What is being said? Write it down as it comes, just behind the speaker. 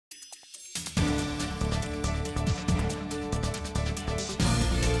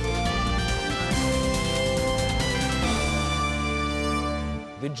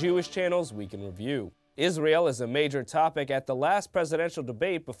Jewish Channel's Week in Review. Israel is a major topic at the last presidential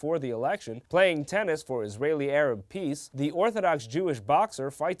debate before the election, playing tennis for Israeli-Arab peace, the Orthodox Jewish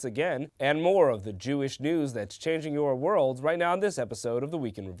boxer fights again, and more of the Jewish news that's changing your world right now in this episode of the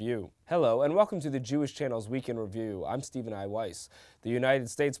Week in Review. Hello, and welcome to the Jewish Channel's Week in Review. I'm Stephen I. Weiss. The United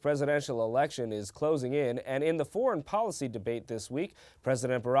States presidential election is closing in, and in the foreign policy debate this week,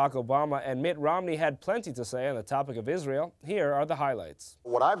 President Barack Obama and Mitt Romney had plenty to say on the topic of Israel. Here are the highlights.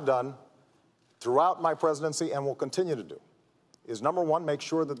 What I've done throughout my presidency and will continue to do is, number one, make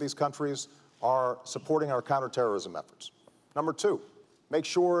sure that these countries are supporting our counterterrorism efforts. Number two, make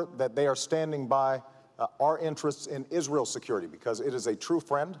sure that they are standing by our interests in Israel's security, because it is a true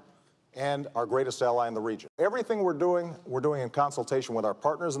friend and our greatest ally in the region. Everything we're doing in consultation with our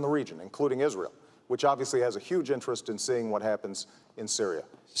partners in the region, including Israel, which obviously has a huge interest in seeing what happens in Syria.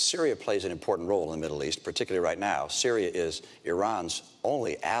 Syria plays an important role in the Middle East, particularly right now. Syria is Iran's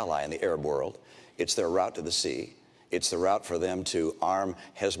only ally in the Arab world. It's their route to the sea. It's the route for them to arm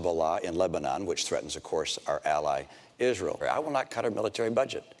Hezbollah in Lebanon, which threatens, of course, our ally, Israel. I will not cut our military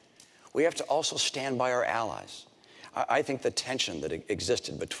budget. We have to also stand by our allies. I think the tension that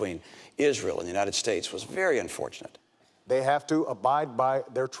existed between Israel and the United States was very unfortunate. They have to abide by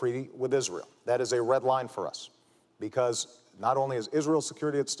their treaty with Israel. That is a red line for us, because not only is Israel's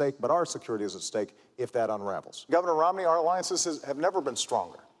security at stake, but our security is at stake if that unravels. Governor Romney, our alliances have never been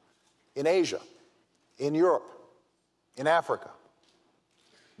stronger. In Asia, in Europe, in Africa,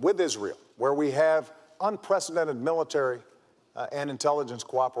 with Israel, where we have unprecedented military and intelligence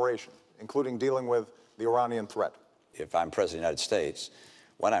cooperation, including dealing with the Iranian threat. If I'm President of the United States,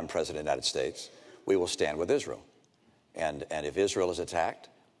 when I'm President of the United States, we will stand with Israel. And if Israel is attacked,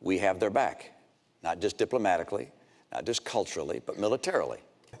 we have their back, not just diplomatically, not just culturally, but militarily.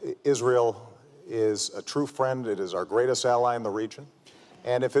 Israel is a true friend. It is our greatest ally in the region.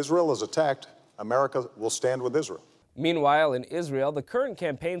 And if Israel is attacked, America will stand with Israel. Meanwhile, in Israel, the current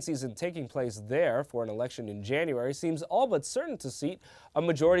campaign season taking place there for an election in January seems all but certain to seat a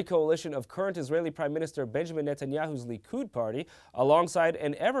majority coalition of current Israeli Prime Minister Benjamin Netanyahu's Likud party alongside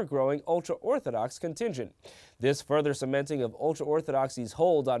an ever-growing ultra-Orthodox contingent. This further cementing of ultra-Orthodoxy's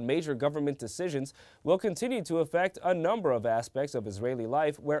hold on major government decisions will continue to affect a number of aspects of Israeli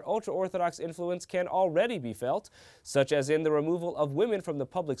life where ultra-Orthodox influence can already be felt, such as in the removal of women from the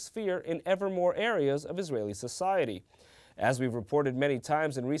public sphere in ever more areas of Israeli society. As we've reported many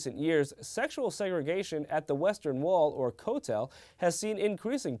times in recent years, sexual segregation at the Western Wall, or Kotel, has seen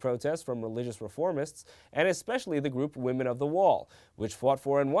increasing protests from religious reformists, and especially the group Women of the Wall, which fought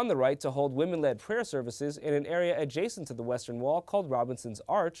for and won the right to hold women-led prayer services in an area adjacent to the Western Wall called Robinson's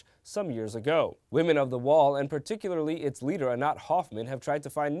Arch some years ago. Women of the Wall, and particularly its leader Anat Hoffman, have tried to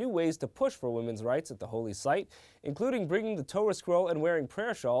find new ways to push for women's rights at the holy site, including bringing the Torah scroll and wearing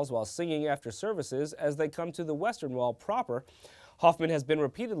prayer shawls while singing after services as they come to the Western Wall proper. Hoffman has been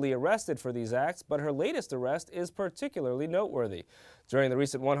repeatedly arrested for these acts, but her latest arrest is particularly noteworthy. During the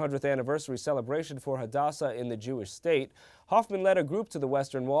recent 100th anniversary celebration for Hadassah in the Jewish state, Hoffman led a group to the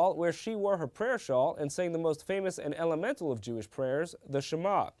Western Wall where she wore her prayer shawl and sang the most famous and elemental of Jewish prayers, the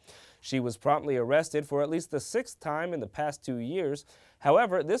Shema. She was promptly arrested for at least the 6th time in the past 2 years.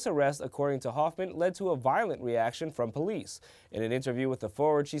 However, this arrest, according to Hoffman, led to a violent reaction from police. In an interview with The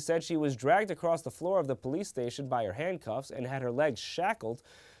Forward, she said she was dragged across the floor of the police station by her handcuffs and had her legs shackled.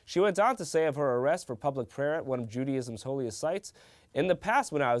 She went on to say of her arrest for public prayer at one of Judaism's holiest sites, "In the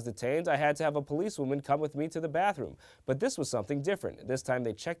past, when I was detained, I had to have a policewoman come with me to the bathroom. But this was something different. This time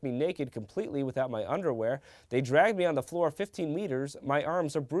they checked me naked completely without my underwear. They dragged me on the floor 15 meters. My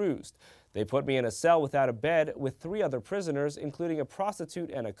arms are bruised. They put me in a cell without a bed with 3 other prisoners, including a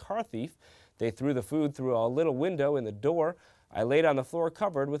prostitute and a car thief. They threw the food through a little window in the door. I laid on the floor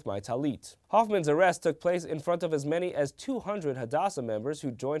covered with my talit." Hoffman's arrest took place in front of as many as 200 Hadassah members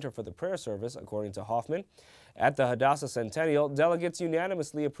who joined her for the prayer service, according to Hoffman. At the Hadassah Centennial, delegates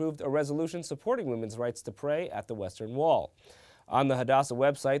unanimously approved a resolution supporting women's rights to pray at the Western Wall. On the Hadassah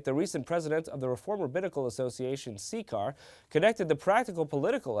website, the recent president of the Reform Rabbinical Association, CCAR, connected the practical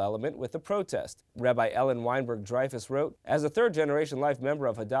political element with the protest. Rabbi Ellen Weinberg-Dreyfus wrote, "As a third-generation life member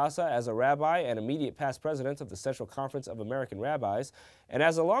of Hadassah, as a rabbi and immediate past president of the Central Conference of American Rabbis, and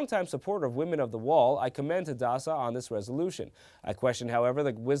as a longtime supporter of Women of the Wall, I commend Hadassah on this resolution. I question, however,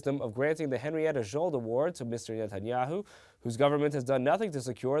 the wisdom of granting the Henrietta Jold Award to Mr. Netanyahu, whose government has done nothing to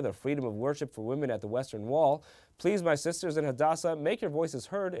secure the freedom of worship for women at the Western Wall. Please, my sisters in Hadassah, make your voices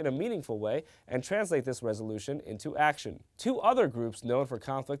heard in a meaningful way and translate this resolution into action." 2 other groups known for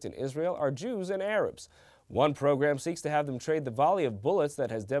conflict in Israel are Jews and Arabs. One program seeks to have them trade the volley of bullets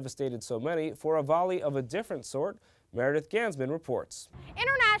that has devastated so many for a volley of a different sort, Meredith Gansman reports.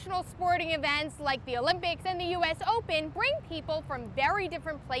 International sporting events like the Olympics and the U.S. Open bring people from very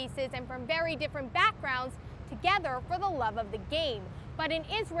different places and from very different backgrounds together for the love of the game. But in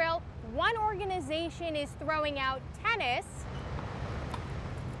Israel, one organization is throwing out tennis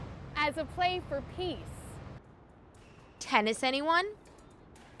as a play for peace. Tennis, anyone?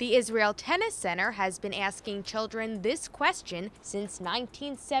 The Israel Tennis Center has been asking children this question since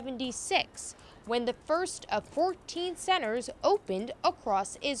 1976, when the first of 14 centers opened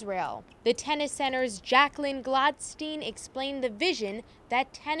across Israel. The tennis center's Jacqueline Gladstein explained the vision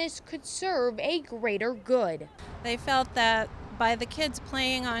that tennis could serve a greater good. They felt that by the kids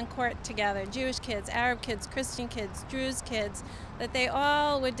playing on court together, Jewish kids, Arab kids, Christian kids, Druze kids, that they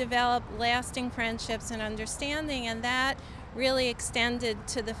all would develop lasting friendships and understanding, and that really extended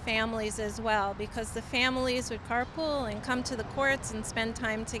to the families as well, because the families would carpool and come to the courts and spend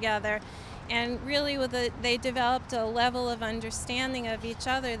time together. And really they developed a level of understanding of each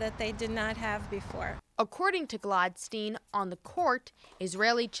other that they did not have before. According to Gladstein, on the court,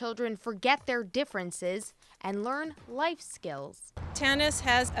 Israeli children forget their differences and learn life skills. Tennis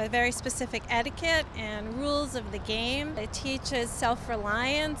has a very specific etiquette and rules of the game. It teaches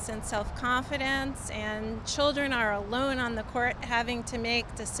self-reliance and self-confidence, and children are alone on the court having to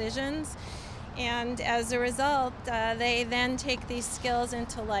make decisions. And as a result, they then take these skills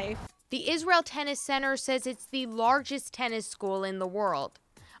into life. The Israel Tennis Center says it's the largest tennis school in the world.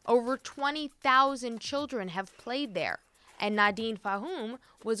 Over 20,000 children have played there, and Nadine Fahum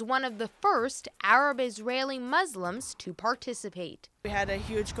was one of the first Arab-Israeli Muslims to participate. We had a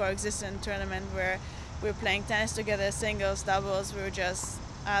huge coexistence tournament where we were playing tennis together, singles, doubles. We were just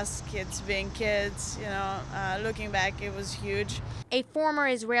us kids being kids, looking back, it was huge. A former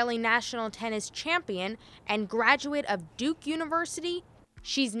Israeli national tennis champion and graduate of Duke University,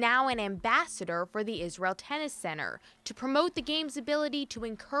 she's now an ambassador for the Israel Tennis Center to promote the game's ability to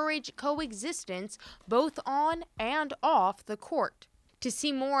encourage coexistence both on and off the court. To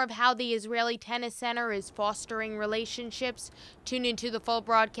see more of how the Israeli Tennis Center is fostering relationships, tune into the full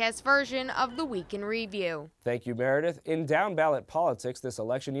broadcast version of the Week in Review. Thank you, Meredith. In down-ballot politics this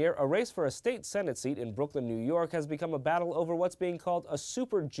election year, a race for a state Senate seat in Brooklyn, New York has become a battle over what's being called a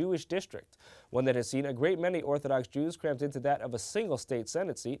super Jewish district, one that has seen a great many Orthodox Jews crammed into that of a single state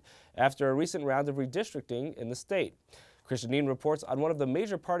Senate seat after a recent round of redistricting in the state. Christianine reports on one of the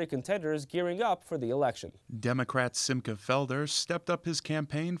major party contenders gearing up for the election. Democrat Simcha Felder stepped up his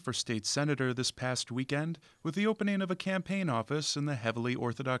campaign for state senator this past weekend with the opening of a campaign office in the heavily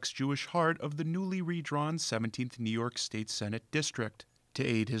Orthodox Jewish heart of the newly redrawn 17th New York State Senate District. To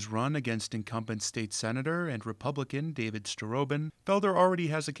aid his run against incumbent state senator and Republican David Starobin, Felder already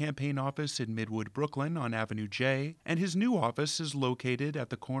has a campaign office in Midwood, Brooklyn on Avenue J, and his new office is located at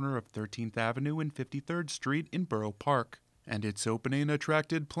the corner of 13th Avenue and 53rd Street in Borough Park. And its opening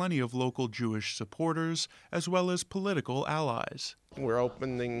attracted plenty of local Jewish supporters as well as political allies. We're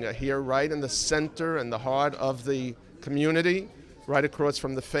opening here right in the center and the heart of the community, right across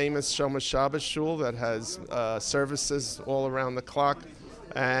from the famous Shomer Shabbos Shul that has services all around the clock.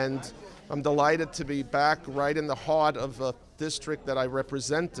 And I'm delighted to be back right in the heart of a district that I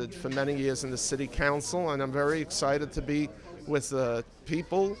represented for many years in the city council, and I'm very excited to be with the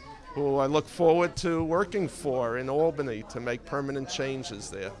people who I look forward to working for in Albany to make permanent changes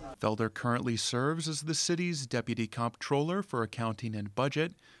there. Felder currently serves as the city's deputy comptroller for accounting and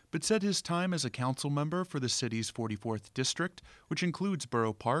budget, but said his time as a council member for the city's 44th district, which includes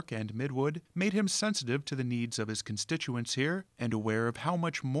Borough Park and Midwood, made him sensitive to the needs of his constituents here and aware of how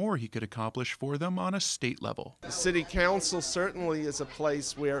much more he could accomplish for them on a state level. The city council certainly is a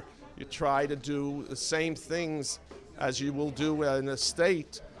place where you try to do the same things as you will do in a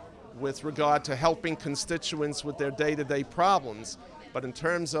state with regard to helping constituents with their day-to-day problems. But in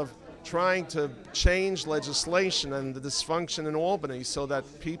terms of trying to change legislation and the dysfunction in Albany so that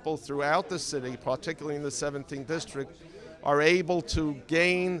people throughout the city, particularly in the 17th district, are able to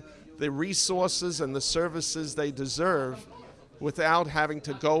gain the resources and the services they deserve without having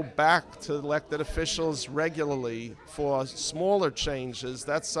to go back to elected officials regularly for smaller changes.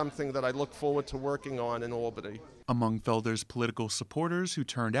 That's something that I look forward to working on in Albany. Among Felder's political supporters who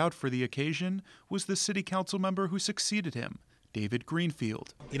turned out for the occasion was the city council member who succeeded him, David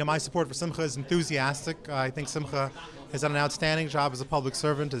Greenfield. My support for Simcha is enthusiastic. I think Simcha has done an outstanding job as a public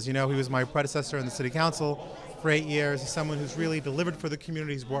servant. As you know, he was my predecessor in the city council for 8 years. He's someone who's really delivered for the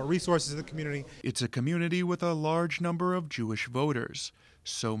community. He's brought resources to the community. It's a community with a large number of Jewish voters,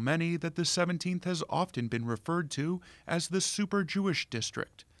 so many that the 17th has often been referred to as the Super Jewish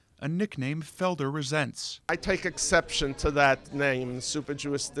District, a nickname Felder resents. I take exception to that name, Super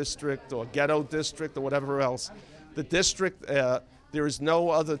Jewish District or Ghetto District or whatever else, The district, there is no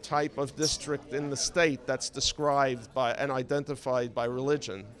other type of district in the state that's described by and identified by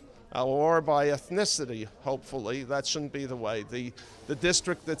religion or by ethnicity, hopefully. That shouldn't be the way. The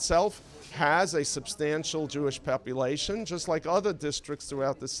district itself has a substantial Jewish population, just like other districts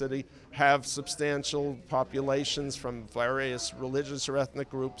throughout the city have substantial populations from various religious or ethnic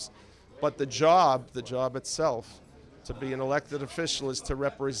groups. But the job itself, to be an elected official, is to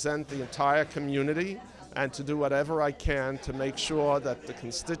represent the entire community and to do whatever I can to make sure that the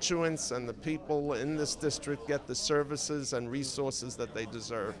constituents and the people in this district get the services and resources that they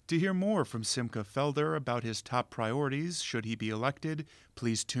deserve. To hear more from Simcha Felder about his top priorities should he be elected,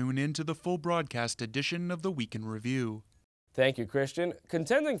 please tune in to the full broadcast edition of the Week in Review. Thank you, Christian.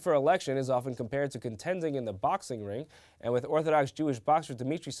 Contending for election is often compared to contending in the boxing ring, and with Orthodox Jewish boxer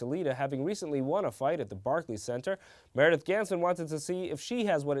Dmitry Salita having recently won a fight at the Barclays Center, Meredith Gansman wanted to see if she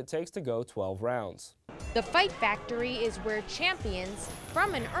has what it takes to go 12 rounds. The Fight Factory is where champions,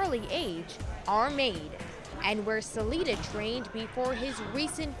 from an early age, are made, and where Salita trained before his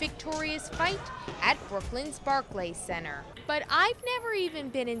recent victorious fight at Brooklyn's Barclays Center. But I've never even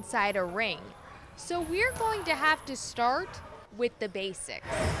been inside a ring, so we're going to have to start with the basics.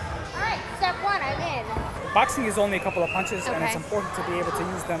 All right, step one, I'm in. Boxing is only a couple of punches, Okay. and it's important to be able to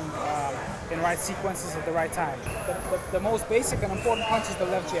use them in right sequences at the right time. The most basic and important punch is the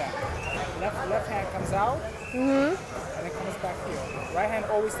left jab. Left hand comes out, and it comes back here. Right hand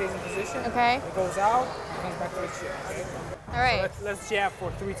always stays in position. Okay. It goes out, it comes back to the chin. All right. So let's jab for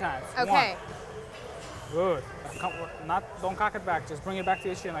 3 times. Okay. 1. Good. Don't cock it back. Just bring it back to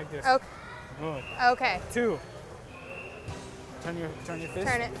your chin like this. Okay. Good. Okay. 2. Turn your fist.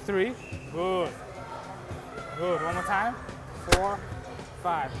 Turn it. 3. Good. Good. One more time. 4,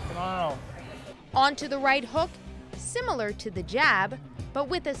 5. No. Onto the right hook, similar to the jab, but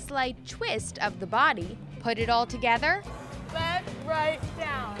with a slight twist of the body. Put it all together. Left, right,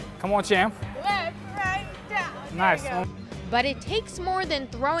 down. Come on, champ. Left, right, down. Nice. There you go. But it takes more than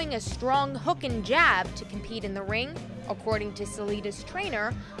throwing a strong hook and jab to compete in the ring, according to Salita's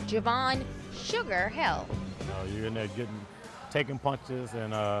trainer, Javon Sugar Hill. You're in there taking punches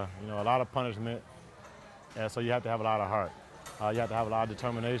and a lot of punishment, and so you have to have a lot of heart. You have to have a lot of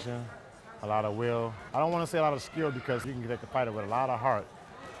determination, a lot of will. I don't want to say a lot of skill because you can take a fighter with a lot of heart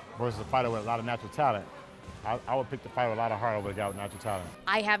versus a fighter with a lot of natural talent. I would pick the fighter with a lot of heart over the guy with natural talent.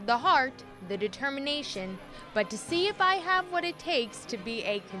 I have the heart, the determination, but to see if I have what it takes to be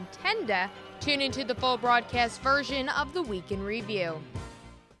a contender, tune into the full broadcast version of the Week in Review.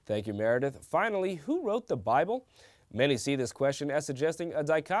 Thank you, Meredith. Finally, who wrote the Bible? Many see this question as suggesting a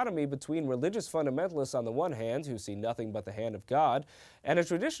dichotomy between religious fundamentalists on the one hand, who see nothing but the hand of God, and a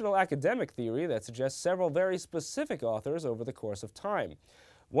traditional academic theory that suggests several very specific authors over the course of time.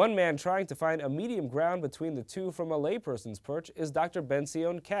 One man trying to find a medium ground between the two from a layperson's perch is Dr.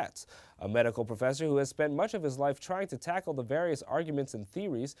 Ben-Zion Katz, a medical professor who has spent much of his life trying to tackle the various arguments and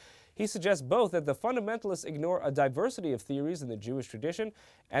theories. He suggests both that the fundamentalists ignore a diversity of theories in the Jewish tradition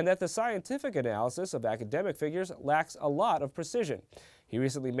and that the scientific analysis of academic figures lacks a lot of precision. He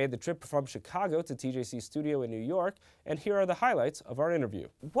recently made the trip from Chicago to TJC studio in New York, and here are the highlights of our interview.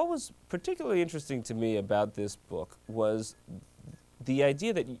 What was particularly interesting to me about this book was the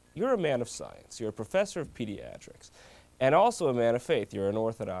idea that you're a man of science, you're a professor of pediatrics, and also a man of faith. You're an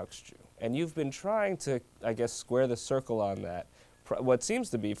Orthodox Jew. And you've been trying to, I guess, square the circle on that, what seems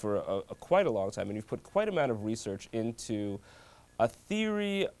to be for quite a long time, and you've put quite an amount of research into a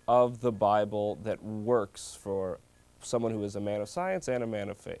theory of the Bible that works for someone who is a man of science and a man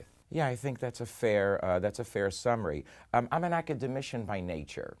of faith. Yeah, I think that's a fair summary. I'm an academician by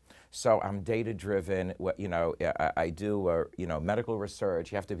nature, so I'm data-driven. I do medical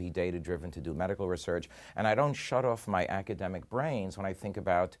research. You have to be data-driven to do medical research, and I don't shut off my academic brains when I think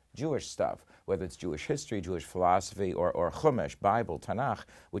about Jewish stuff, whether it's Jewish history, Jewish philosophy, or Chumash, Bible, Tanakh,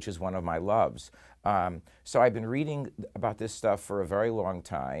 which is one of my loves. So I've been reading about this stuff for a very long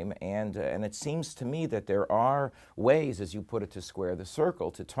time, and it seems to me that there are ways, as you put it, to square the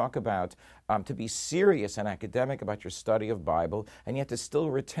circle, to talk about, to be serious and academic about your study of Bible, and yet to still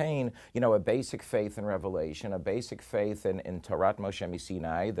retain, a basic faith in Revelation, a basic faith in Torat Moshe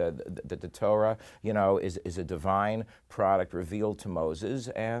Sinai, the Torah, is a divine product revealed to Moses,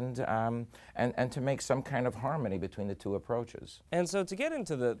 and to make some kind of harmony between the two approaches. And so to get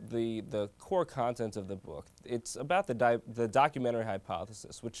into the core content of the book, it's about the documentary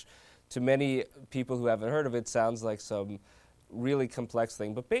hypothesis, which to many people who haven't heard of it sounds like some really complex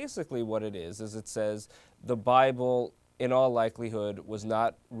thing. But basically what it is it says the Bible in all likelihood, was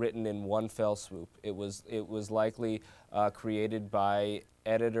not written in one fell swoop. It was likely created by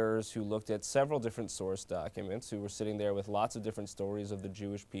editors who looked at several different source documents, who were sitting there with lots of different stories of the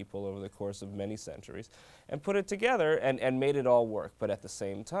Jewish people over the course of many centuries, and put it together and made it all work. But at the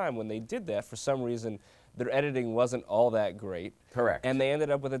same time, when they did that, for some reason, their editing wasn't all that great. Correct. And they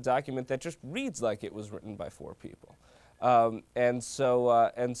ended up with a document that just reads like it was written by 4 people. And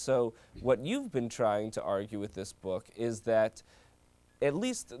so what you've been trying to argue with this book is that at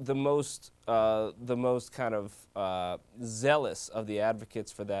least the most kind of zealous of the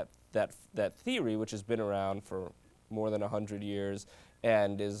advocates for that theory, which has been around for more than 100 years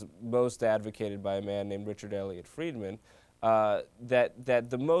and is most advocated by a man named Richard Elliott Friedman, that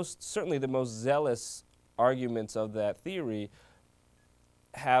certainly the most zealous arguments of that theory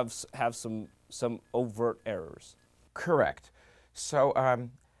have some overt errors. Correct. So,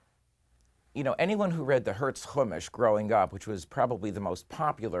 you know, anyone who read the Hertz Chumash growing up, which was probably the most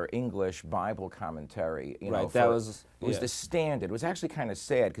popular English Bible commentary, you know, that was the standard. It was actually kind of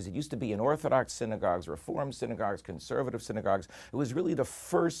sad because it used to be in Orthodox synagogues, Reform synagogues, conservative synagogues. It was really the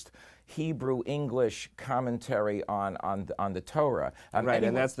first Hebrew-English commentary on the Torah. Right,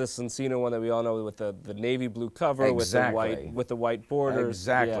 and that's the Cincino one that we all know with the navy blue cover exactly. with the white borders.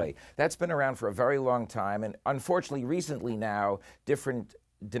 Exactly. Yeah. That's been around for a very long time, and unfortunately, recently now, different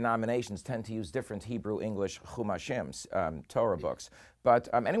denominations tend to use different Hebrew-English Chumashim, Torah books. But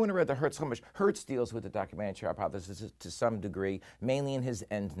anyone who read the Hertz Chumash, Hertz deals with the documentary hypothesis to some degree, mainly in his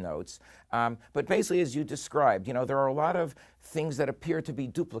endnotes. But basically, as you described, you know, there are a lot of things that appear to be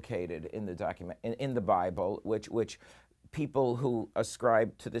duplicated in the document in the Bible, which people who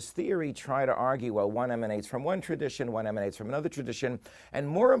ascribe to this theory try to argue, well, one emanates from one tradition, one emanates from another tradition, and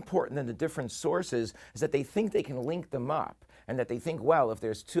more important than the different sources is that they think they can link them up. And that they think, well, if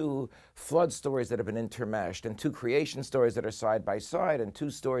there's 2 flood stories that have been intermeshed and 2 creation stories that are side by side and 2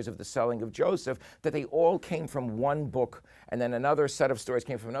 stories of the selling of Joseph, that they all came from one book, and then another set of stories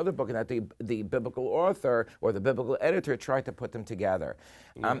came from another book, and that the biblical author or the biblical editor tried to put them together.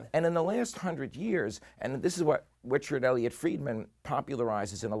 And in the last 100 years, and this is what Richard Elliott Friedman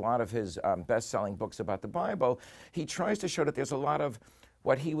popularizes in a lot of his best-selling books about the Bible, he tries to show that there's a lot of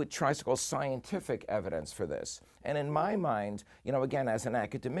what he would try to call scientific evidence for this. And in my mind, you know, again, as an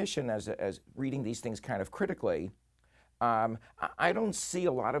academician, as reading these things kind of critically, I don't see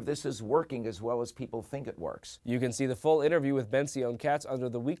a lot of this as working as well as people think it works. You can see the full interview with Ben-Sion Katz under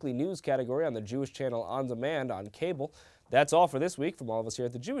the weekly news category on the Jewish Channel On Demand on cable. That's all for this week. From all of us here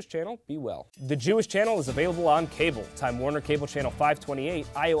at the Jewish Channel, be well. The Jewish Channel is available on cable. Time Warner Cable Channel 528,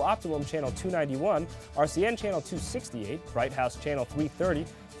 IO Optimum Channel 291, RCN Channel 268, Bright House Channel 330,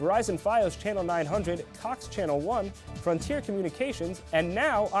 Verizon Fios Channel 900, Cox Channel 1, Frontier Communications, and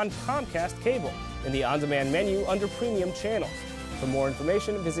now on Comcast Cable in the on-demand menu under Premium Channels. For more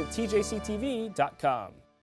information, visit tjctv.com.